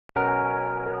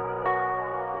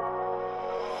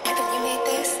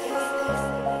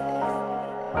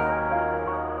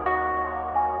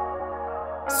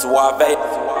Suave.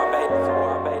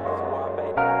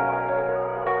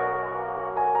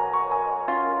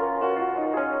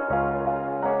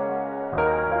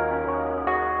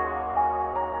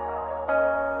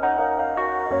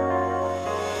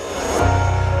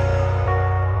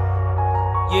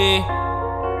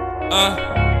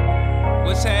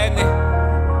 What's happening?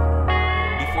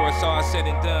 Before it's all said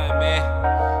and done, man.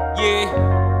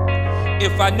 Yeah,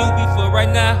 if I knew before right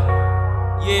now,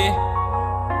 yeah,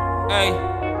 hey,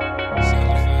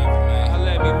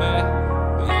 holla at me, man.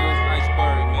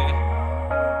 Iceberg, man.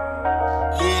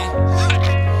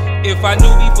 Yeah, if I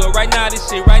knew before right now, this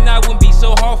shit right now wouldn't be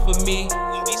so hard for me.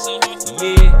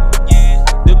 Yeah,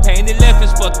 the pain that left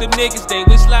is fuck them niggas, they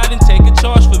would slide and take a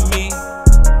charge for me.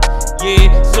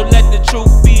 Yeah, so let the truth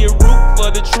be a root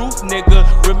for the truth, nigga.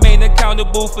 Remain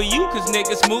accountable for you, cause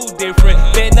niggas move different.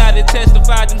 They're not to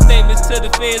testify them statements to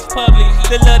the feds public.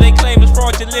 The love they claim is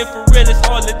fraudulent, for real, it's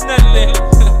all or nothing.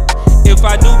 If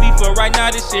I knew before right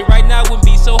now, this shit right now wouldn't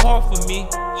be so hard for me.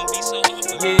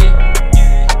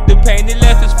 Yeah, the pain that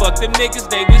left is fuck them niggas,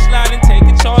 they would slide and take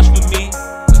a charge for me.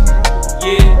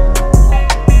 Yeah.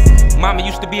 Mama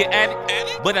used to be an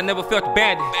addict, but I never felt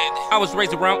abandoned. I was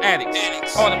raised around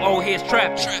addicts, all them old heads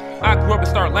trapping. I grew up and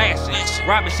started lashing,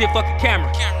 robbing shit, fucking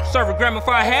camera. Serving grandma if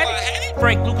I had it,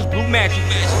 Frank Lucas Blue Magic.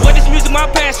 What is music, my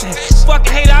passion?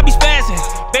 Fucking hater, I be spazzing.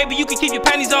 Baby, you can keep your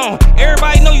panties on,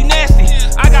 everybody know you nasty.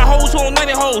 I got hoes who don't know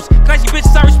they hoes, classy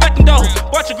bitches, I respect them though.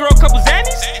 Bought your girl a couple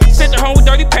zannies, sent her home with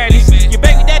dirty patties. Your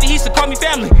baby daddy, he used to call me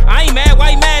family. I ain't mad, why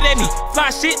you mad at me?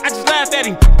 Fly shit, I just laugh at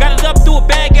him. Got it up, threw a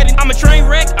bag at him. I'm a train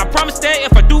wreck, I promise that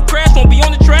if I do crash, won't be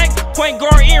on the track. Point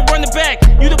guard in, run the back.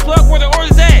 You the plug where the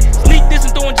orders at. Sneak this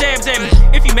and throwing jabs at me.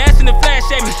 If you mad, send a flash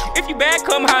at me. If you bad,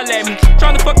 come holla at me.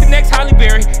 Tryna fuck the next Holly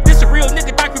Berry. This a real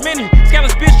nigga documentary.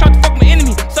 Scandalous bitch tryna fuck my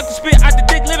enemy. Suck the spit out the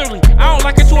dick literally. I don't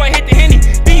like it, so I hit the Henny.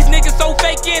 These niggas so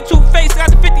fake and two-faced.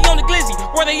 Got the 50 on the glizzy.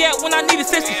 Where they at when I need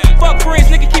assistance? Fuck friends,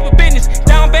 nigga, keep a business.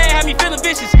 Down bad, have me feeling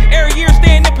vicious. Every year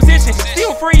staying in position.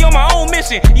 Still free on my own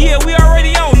mission. Yeah, we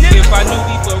already on, nigga. If I knew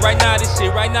before right now, this shit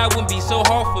right now wouldn't be so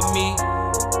hard for me.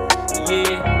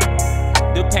 Yeah,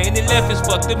 the pain that left is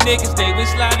fuck them niggas, they would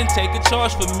slide and take a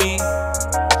charge for me.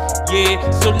 Yeah,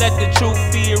 so let the truth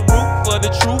be a root for the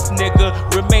truth, nigga.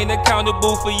 Remain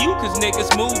accountable for you, cause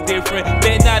niggas move different.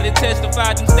 They're not to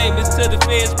testify them statements to the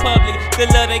feds public.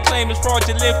 The love they claim is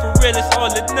fraudulent, for real, it's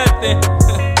all or nothing.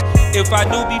 If I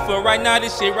knew before right now,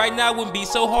 this shit right now wouldn't be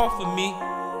so hard for me.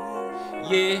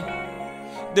 Yeah,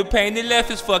 the pain that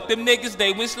left is fuck them niggas,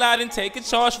 they would slide and take a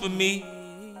charge for me.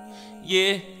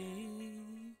 Yeah.